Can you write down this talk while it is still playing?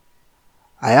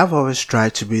I have always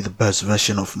tried to be the best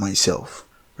version of myself,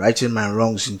 writing my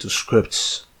wrongs into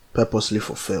scripts purposely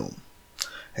for film.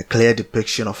 A clear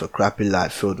depiction of a crappy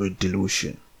life filled with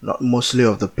delusion, not mostly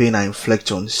of the pain I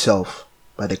inflict on self,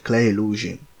 but a clear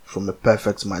illusion from a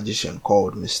perfect magician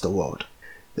called Mr. World.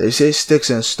 They say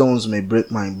sticks and stones may break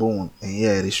my bone, and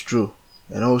yeah, it is true.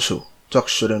 And also, talk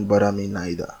shouldn't bother me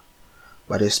neither.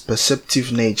 But its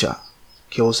perceptive nature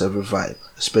kills every vibe,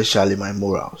 especially my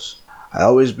morals. I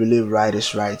always believe right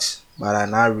is right, but I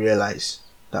now realize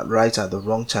that right at the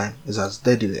wrong time is as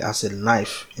deadly as a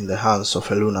knife in the hands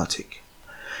of a lunatic.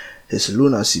 His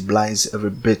lunacy blinds every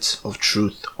bit of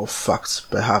truth or fact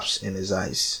perhaps in his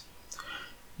eyes.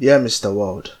 Dear Mr.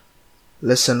 World,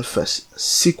 listen first.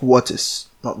 Seek what is,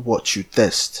 not what you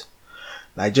thirst.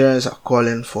 Nigerians are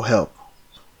calling for help.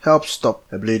 Help stop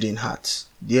a bleeding heart.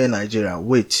 Dear Nigeria,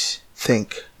 wait,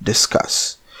 think,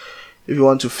 discuss. If you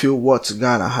want to feel what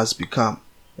Ghana has become,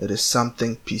 it is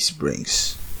something peace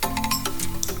brings.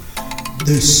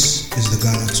 This is the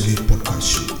Ghana Today podcast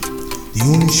show, the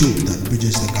only show that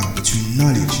bridges the gap between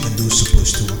knowledge and those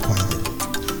supposed to acquire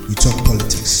them. We talk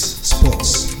politics,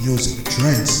 sports, music,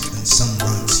 trends, and some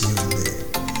rants here and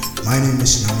there. My name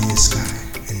is Nyami Sky,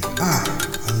 and I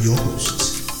am your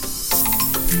host.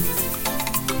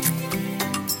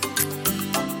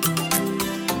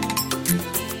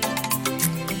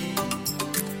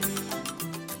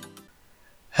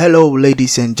 Hello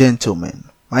ladies and gentlemen,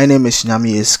 my name is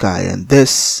Nyami Sky and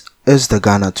this is the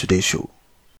Ghana Today Show.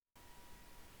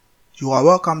 You are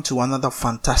welcome to another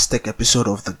fantastic episode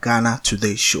of the Ghana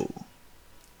Today Show.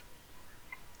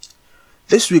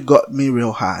 This week got me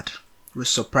real hard, with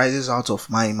surprises out of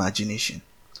my imagination.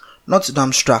 Not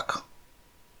dumbstruck,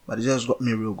 but it just got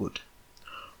me real good.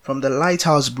 From the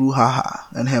Lighthouse brouhaha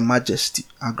and Her Majesty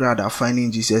Agrada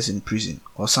finding Jesus in prison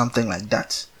or something like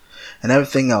that, and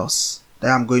everything else that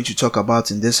I'm going to talk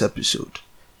about in this episode.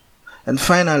 And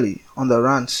finally, on the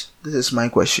rant, this is my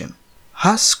question.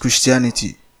 Has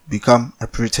Christianity become a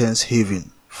pretense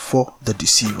haven for the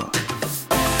deceiver?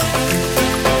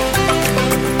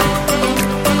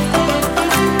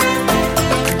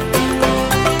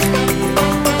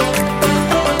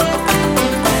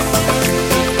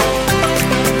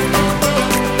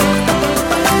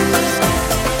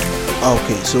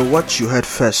 Okay, so what you heard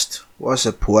first was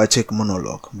a poetic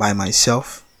monologue by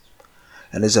myself,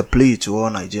 and is a plea to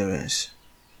all Nigerians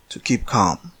to keep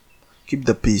calm, keep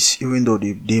the peace, even though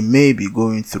they may be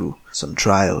going through some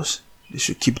trials. They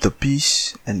should keep the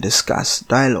peace and discuss.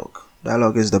 Dialogue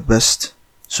is the best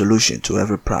solution to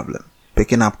every problem.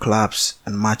 Picking up clubs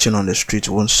and marching on the street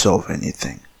won't solve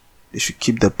anything. They should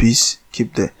keep the peace,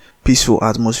 keep the peaceful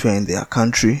atmosphere in their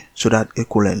country, so that it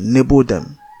will enable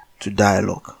them to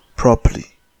dialogue properly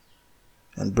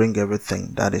and bring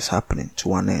everything that is happening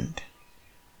to an end.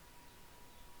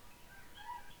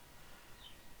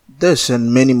 This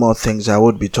and many more things I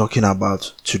would be talking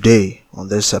about today on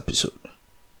this episode.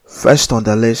 First on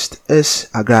the list is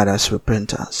Agrada's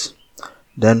repentance.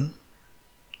 Then,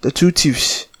 the two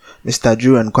thieves, Mr.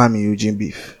 Drew and Kwame Eugene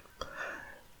beef.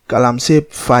 Galamsey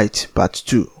fight part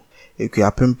 2,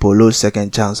 Ekuapem Polo's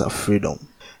second chance of freedom.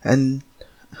 And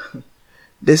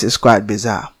this is quite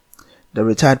bizarre. The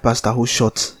retired pastor who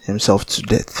shot himself to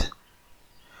death.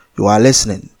 You are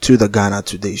listening to the Ghana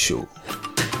Today Show.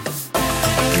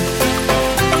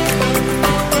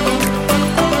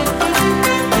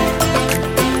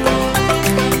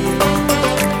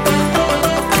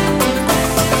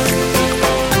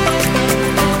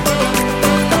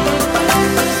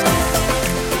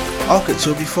 Okay,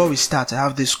 so before we start, I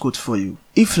have this quote for you.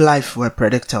 If life were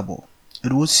predictable,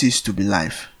 it would cease to be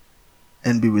life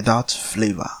and be without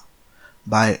flavor.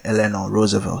 By Eleanor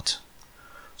Roosevelt.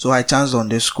 So I chanced on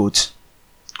this quote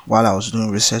while I was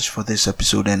doing research for this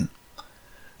episode, and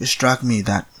it struck me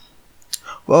that,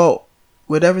 well,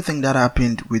 with everything that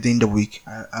happened within the week,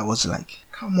 I was like,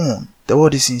 come on, the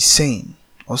world is insane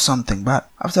or something. But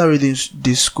after reading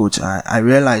this quote, I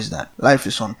realized that life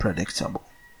is unpredictable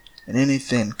and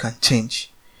anything can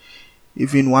change.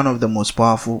 Even one of the most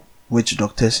powerful witch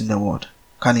doctors in the world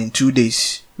can in 2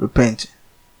 days repent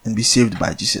and be saved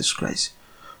by Jesus Christ.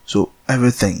 So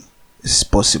everything is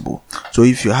possible. So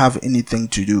if you have anything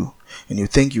to do and you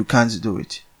think you can't do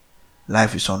it,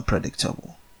 life is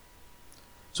unpredictable.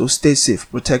 So stay safe,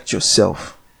 protect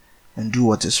yourself, and do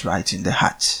what is right in the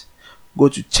heart. Go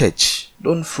to church,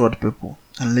 don't fraud people,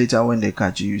 and later when they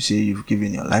catch you, you say you've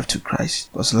given your life to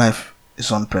Christ, because life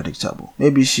is unpredictable.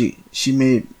 Maybe she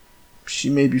may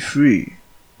be free,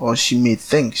 or she may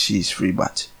think she is free,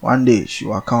 but one day she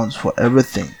will account for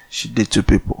everything she did to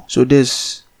people. So this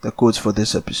is the quote for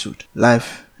this episode.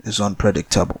 Life is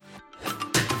unpredictable.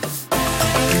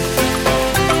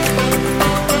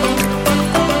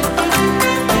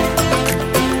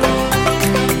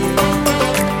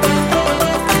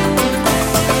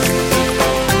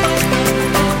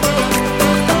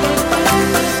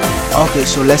 Okay,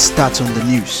 so let's start on the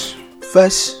news.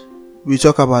 First, we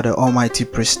talk about the almighty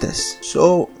priestess.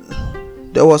 So,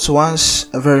 there was once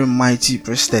a very mighty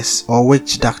priestess or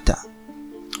witch doctor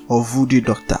or voodoo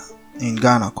doctor in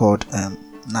Ghana called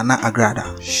Nana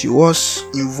Agrada. She was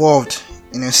involved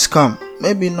in a scam.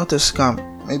 Maybe not a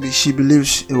scam, maybe she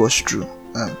believes it was true.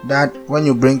 That when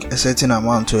you bring a certain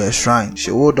amount to a shrine, she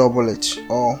will double it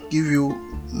or give you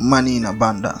money in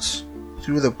abundance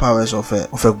through the powers of a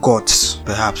gods,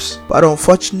 perhaps. But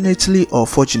unfortunately or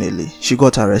fortunately, she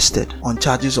got arrested on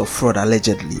charges of fraud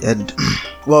allegedly, and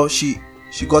well, she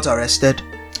got arrested.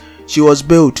 She was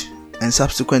bailed and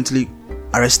subsequently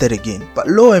arrested again. But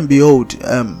lo and behold,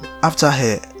 after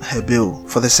her bail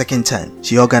for the second time,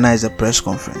 she organized a press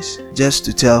conference just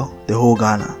to tell the whole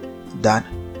Ghana that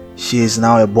she is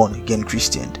now a born-again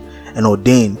Christian and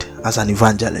ordained as an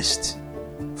evangelist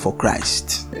for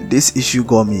Christ. This issue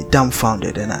got me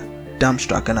dumbfounded and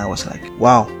dumbstruck, and I was like,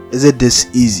 wow, is it this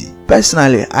easy?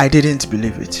 Personally, I didn't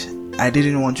believe it. I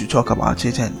didn't want to talk about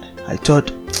it, and I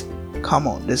thought, come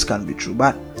on, this can't be true.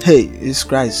 But hey, it's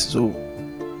Christ, so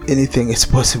anything is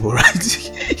possible,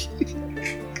 right?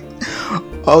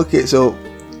 Okay, so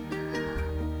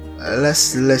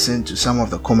let's listen to some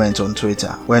of the comments on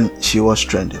Twitter when she was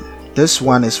trending. This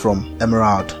one is from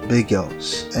Emerald Big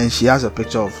Girls, and she has a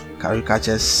picture of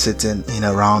caricatures sitting in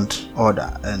a round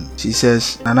order, and she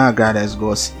says Nana Agrada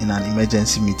goes in an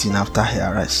emergency meeting after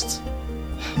her arrest.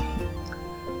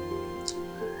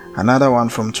 Another one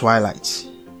from Twilight.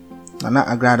 Nana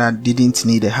Agrada didn't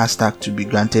need a hashtag to be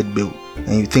granted bail,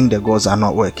 and you think the gods are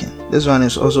not working. This one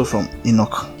is also from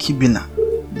Enoch Kibina.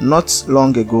 Not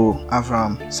long ago,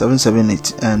 Avram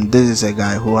 778, and this is a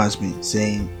guy who has been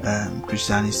saying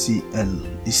Christianity and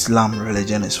Islam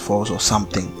religion is false or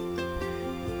something,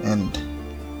 and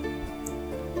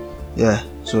yeah,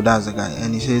 so that's the guy.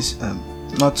 And he says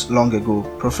not long ago,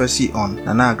 prophecy on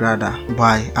Nana Agrada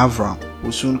by Avram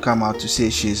will soon come out to say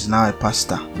she is now a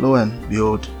pastor. Lo and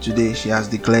behold, today she has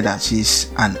declared that she is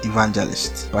an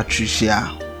evangelist.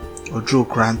 Patricia Ojo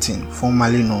Granting,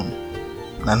 formerly known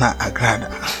Nana Agrada.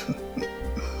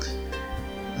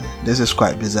 This is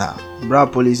quite bizarre. Bra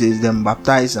Police says them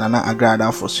baptized Nana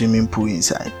Agrada for swimming pool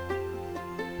inside.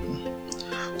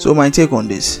 So my take on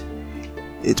this,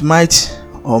 it might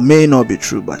or may not be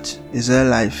true, but it's their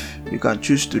life. You can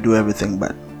choose to do everything,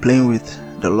 but playing with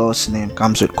the Lord's name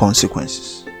comes with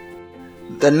consequences.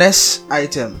 The next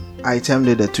item, I termed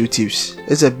it the two tips.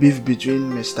 It's a beef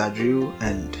between Mr. Drew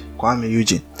and Kwame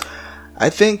Eugene. I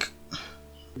think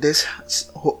this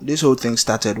whole thing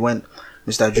started when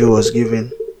Mr. Drew was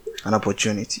given an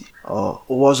opportunity or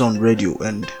was on radio,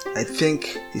 and I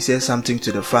think he said something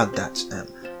to the fact that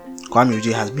Kwame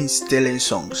Eugene has been stealing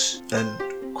songs, and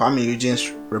Kwame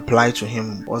Eugene's reply to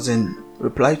him wasn't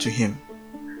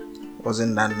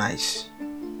that nice,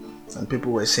 and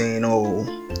people were saying, oh,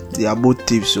 they are both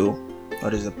thieves, so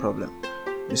what is the problem?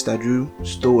 Mr. Drew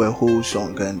stole a whole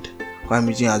song and Kwame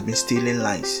Eugene has been stealing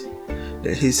lines.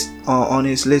 On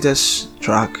his latest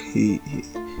track,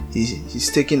 he's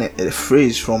taking a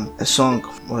phrase from a song.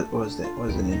 What was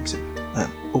the name?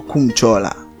 Okum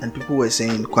Chola. And people were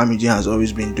saying Kwame Eugene has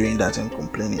always been doing that and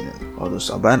complaining and all those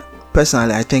stuff. But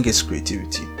personally, I think it's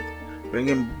creativity.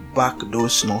 Bringing back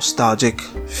those nostalgic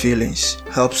feelings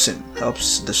helps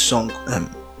the song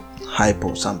hype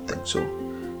or something. So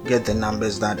get the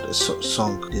numbers that the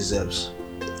song deserves.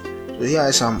 So here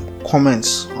are some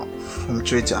comments from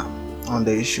Twitter on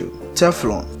the issue.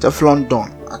 Teflon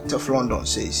Don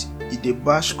says, if they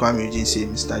bash Kwame Eugene, say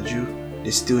Mr. Drew,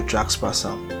 they still tracks pass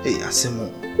him. Hey,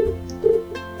 Asemo.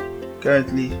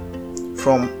 Currently,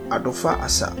 from Adofa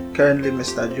Asa, currently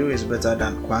Mr. Drew is better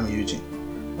than Kwame Eugene,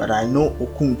 but I know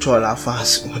Okum Chola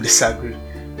fans will disagree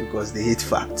because they hate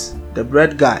facts. The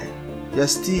bread guy,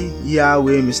 just here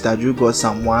where Mr. Drew got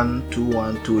some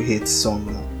 1-2-1-2 hit song.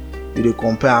 You dey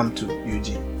compare him to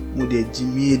Eugene. Mude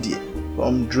Jimmy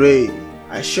from Dre.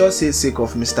 I sure say sake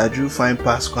of Mr. Drew fine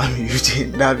pass Kwame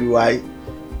Eugene. That be why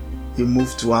he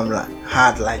moved to Amla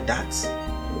hard like that.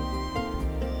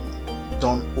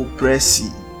 Don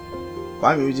Oppressi.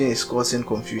 Kwame Eugene is causing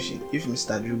confusion. If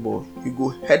Mr. Drew boy, you go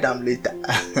head him later.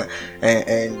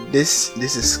 and this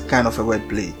is kind of a word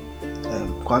play.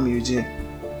 Kwame Eugene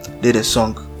did a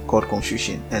song called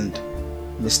Confusion, and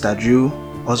Mr. Drew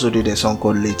also did a song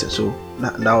called Later. So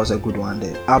that was a good one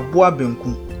there. Abua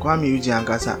Benku. Kwame Eugene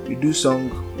Ankasa, you do song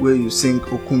where you sing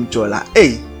Okum Chola.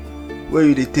 Hey, where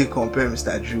you take compare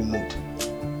Mr. Drew mood.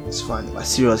 It's funny, but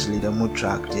seriously, the mood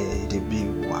track, the be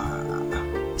wow.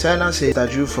 China says Mr.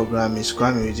 Drew program is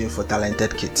Kwame Eugene for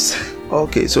talented kids.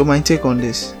 Okay, so my take on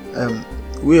this,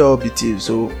 we all be thieves,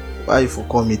 so why you for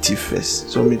call me thief first?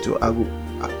 So me too, I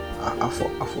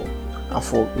I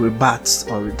for rebut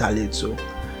or retaliate. So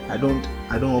I don't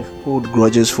hold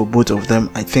grudges for both of them.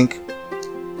 I think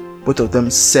both of them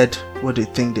said what they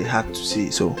think they had to say.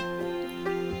 So,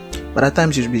 but at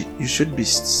times you should be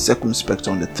circumspect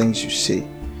on the things you say,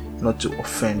 not to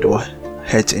offend or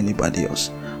hurt anybody else.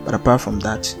 But apart from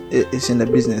that, it's in the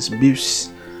business.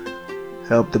 Beefs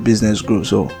help the business grow.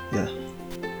 So yeah.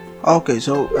 Okay,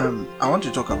 so I want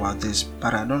to talk about this,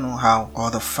 but I don't know how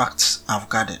all the facts I've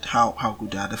gathered, how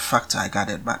good are the facts I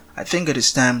gathered. But I think it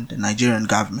is time the Nigerian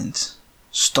government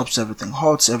stops everything,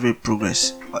 halts every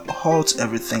progress, halts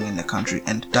everything in the country,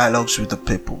 and dialogues with the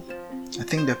people. I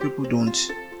think the people don't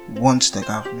want the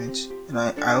government, and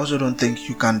I also don't think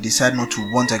you can decide not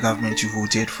to want a government you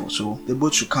voted for. So they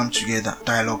both should come together,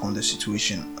 dialogue on the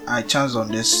situation. I chanced on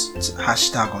this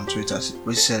hashtag on Twitter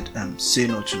which said say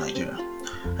no to Nigeria.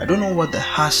 I don't know what the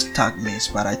hashtag means,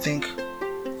 but I think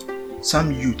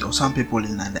some youth or some people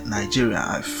in Nigeria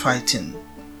are fighting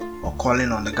or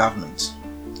calling on the government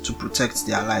to protect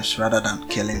their lives rather than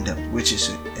killing them, which is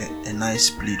a nice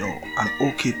plead or an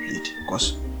okay plead,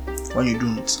 because when you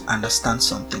don't understand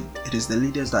something, it is the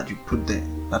leaders that you put there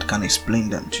that can explain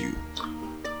them to you.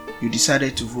 You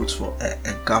decided to vote for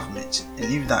a government, and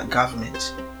if that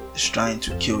government is trying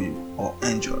to kill you or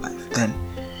end your life, then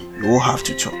you will have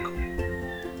to talk.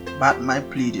 But my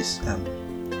plea is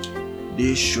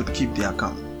they should keep their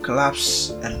calm. Collapse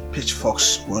and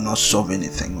pitchforks will not solve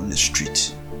anything on the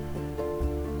street.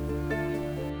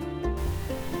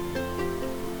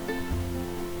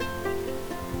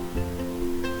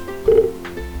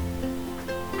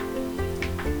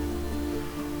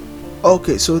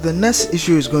 Okay, so the next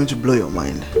issue is going to blow your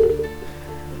mind.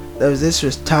 There is this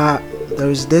retired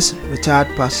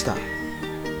pastor.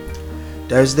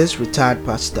 There is this retired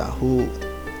pastor who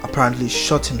apparently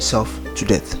shot himself to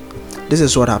death. This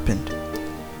is what happened.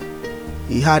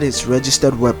 He had his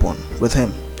registered weapon with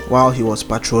him while he was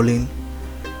patrolling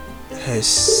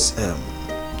his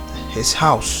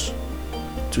house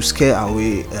to scare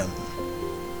away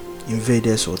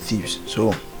invaders or thieves.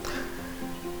 So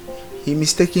he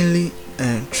mistakenly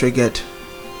triggered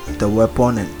the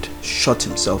weapon and shot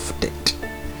himself dead.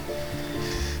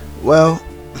 Well,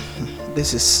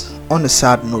 this is on a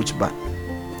sad note, but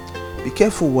be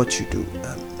careful what you do.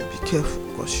 Be careful,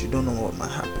 because you don't know what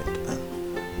might happen,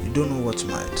 and you don't know what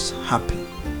might happen.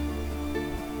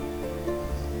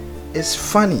 It's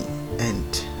funny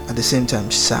and at the same time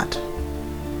sad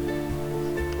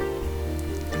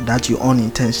that you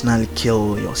unintentionally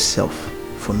kill yourself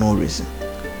for no reason,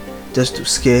 just to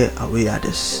scare away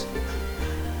others.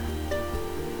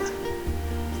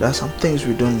 There are some things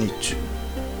we don't need to.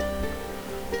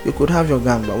 You could have your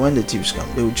gun, but when the thieves come,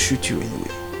 they would shoot you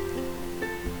anyway.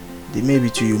 They may be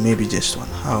to you, maybe just one.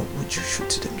 How would you shoot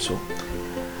them? So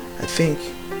I think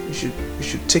we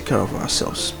should take care of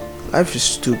ourselves. Life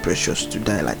is too precious to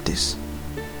die like this.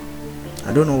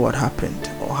 I don't know what happened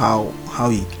or how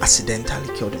he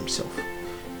accidentally killed himself.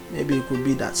 Maybe it could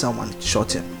be that someone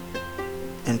shot him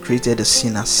and created a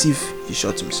scene as if he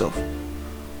shot himself,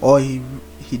 or he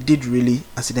did really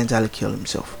accidentally kill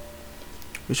himself.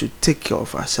 We should take care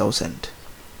of ourselves and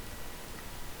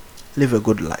live a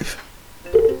good life.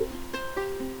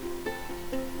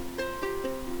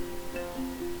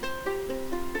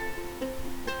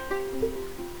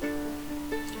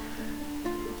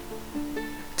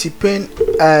 T-Pain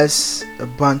as a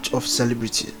bunch of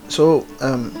celebrities. So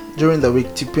during the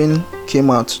week, T-Pain came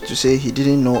out to say he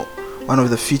didn't know one of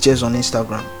the features on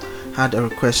Instagram had a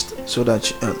request so that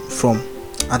from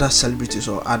other celebrities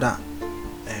or other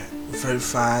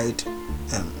verified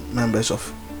members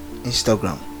of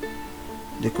Instagram,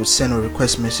 they could send a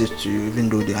request message to you even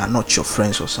though they are not your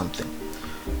friends or something.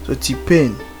 So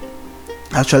T-Pain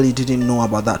actually didn't know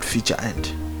about that feature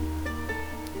and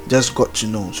just got to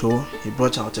know. So he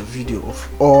brought out a video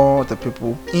of all the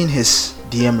people in his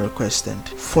DM request, and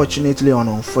fortunately or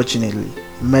unfortunately,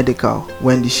 Medical,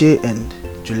 Wendy Shay and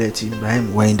Juliet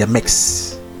Ibrahim were in the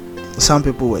mix. Some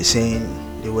people were saying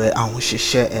they were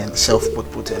share and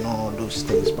self-put and all those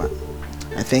things, but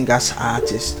I think as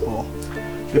artists or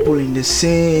people in the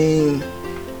same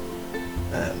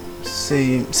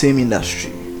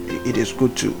industry, it is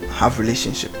good to have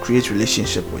create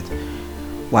relationship with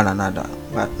one another.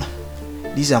 But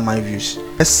these are my views.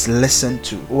 Let's listen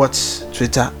to what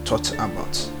Twitter thought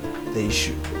about the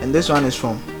issue. And this one is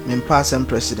from Mimpasen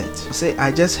President. Say,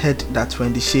 I just heard that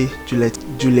Wendy Shay,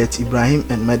 Juliet Ibrahim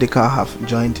and Medical have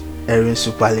joined Erin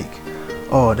Super League.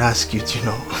 Oh, that's cute, you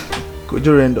know.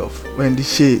 Kojo Randolph, Wendy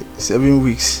Shay 7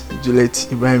 weeks,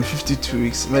 Juliet Ibrahim 52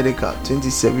 weeks, Medical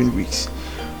 27 weeks.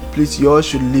 Please, you all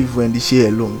should leave Wendy Shay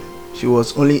alone. she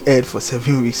was only aired for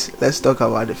 7 weeks. Let's talk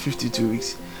about the 52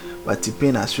 weeks. But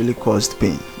T-Pain has really caused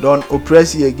pain. Don't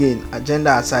oppress you again.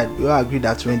 Agenda aside, we all agree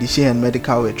that Wendy Shay and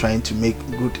Medical were trying to make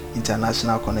good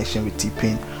international connection with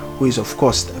T-Pain, who is of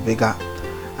course a bigger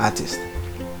artist.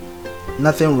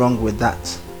 Nothing wrong with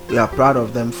that. We are proud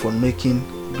of them for making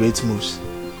great moves.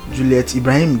 Juliet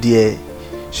Ibrahim dear,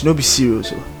 she no be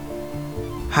serious.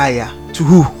 Higher to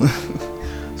who?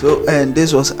 So, and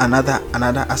this was another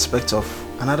aspect of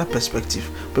another perspective.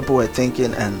 People were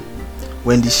thinking and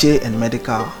Wendy Shay and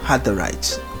Medical had the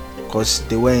rights because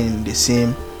they were in the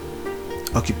same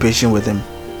occupation with them.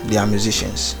 They are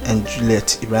musicians, and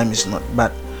Juliet Ibrahim is not.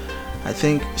 But I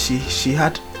think she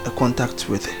had a contact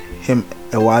with him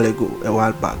a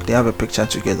while back. They have a picture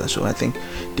together, so I think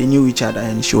they knew each other,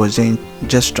 and she was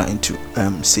just trying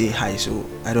to say hi. So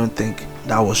I don't think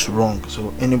that was wrong.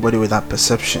 So anybody with that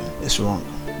perception is wrong.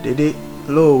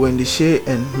 Wendy Shay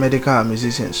and Medical are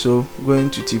musicians, so going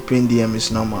to T-Pain DM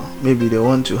is normal. Maybe they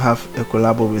want to have a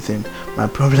collabo with him. My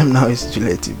problem now is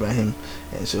Juliet Ibrahim,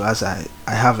 and so as I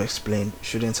have explained,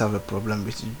 shouldn't have a problem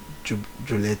with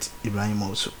Juliet Ibrahim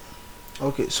also.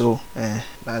 Okay, so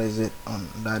that is it on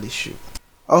that issue.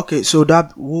 Okay, so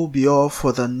that will be all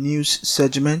for the news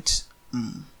segment.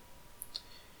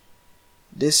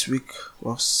 This week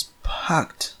was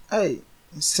packed.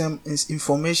 Some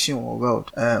information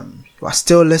world. You are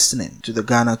still listening to the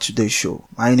Ghana Today show.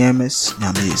 My name is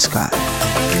Nyame Sky.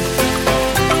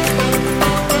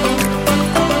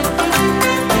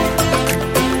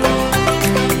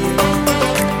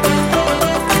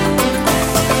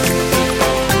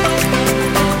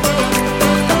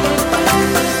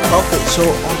 Okay, so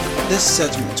on this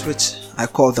segment, which I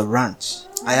call the rant,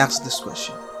 I asked this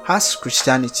question: has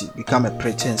Christianity become a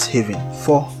pretense haven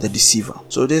for the deceiver?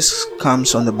 So this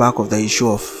comes on the back of the issue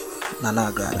of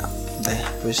Nana Agrada,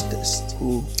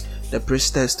 the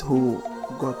priestess who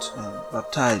got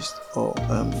baptized or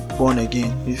born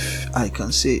again, if I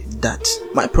can say that.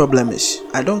 My problem is,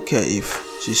 I don't care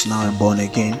if she's now born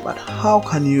again, but how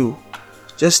can you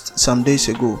just some days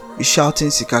ago be shouting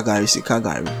Sikagari,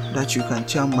 Sikagari, that you can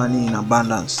chant money in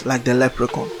abundance like the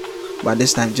leprechaun, but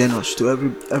this time generous to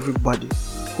everybody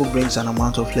who brings an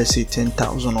amount of, let's say,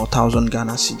 10,000 or 1,000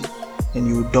 Ghana cedi, and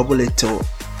you double it till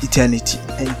eternity,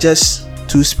 and just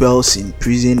 2 spells in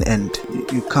prison, and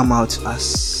you come out as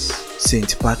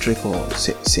Saint Patrick or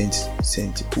Saint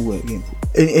who again,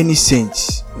 any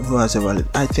saint who has ever lived.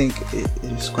 I think it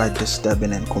is quite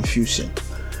disturbing and confusing.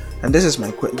 And this is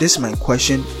my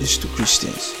question is to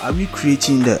Christians: are we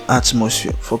creating the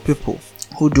atmosphere for people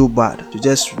who do bad to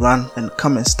just run and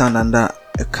come and stand under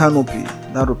a canopy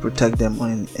that will protect them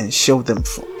and shelve them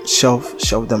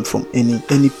from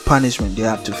any punishment they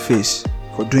have to face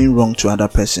for doing wrong to other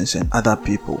persons and other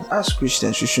people? As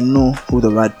Christians, you should know who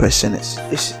the right person is.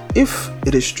 If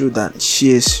it is true that she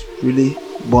is really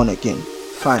born again,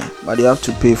 fine, but you have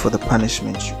to pay for the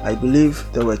punishment. I believe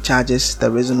there were charges, the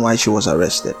reason why she was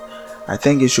arrested. I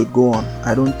think it should go on.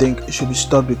 I don't think it should be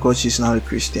stopped because she's now a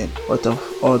Christian. What of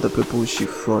all the people she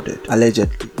frauded,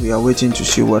 allegedly? We are waiting to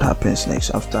see what happens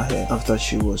next after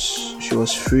she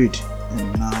was freed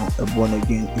and now a born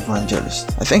again evangelist.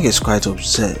 I think it's quite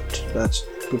absurd that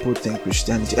people think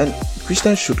Christianity, and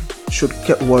Christians should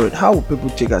get worried. How will people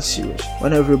take us serious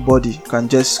when everybody can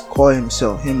just call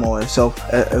him or herself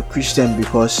a Christian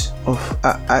because of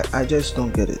I just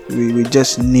don't get it. We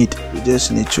just need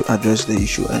to address the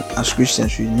issue, and as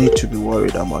Christians we need to be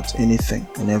worried about anything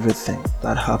and everything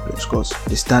that happens, because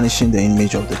it's tarnishing the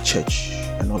image of the church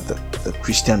and of the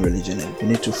Christian religion, and we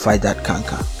need to fight that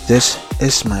canker. This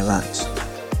is my rant.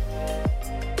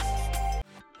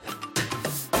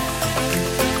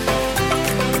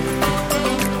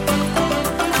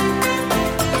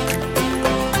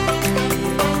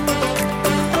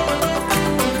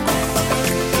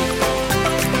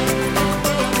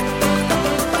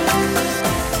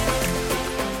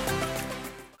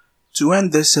 To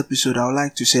end this episode, I would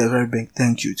like to say a very big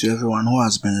thank you to everyone who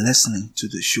has been listening to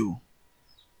the show.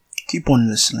 Keep on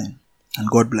listening, and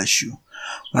God bless you.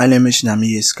 My name is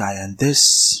Nyame Sky, and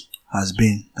this has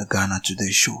been the Ghana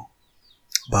Today Show.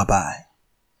 Bye-bye.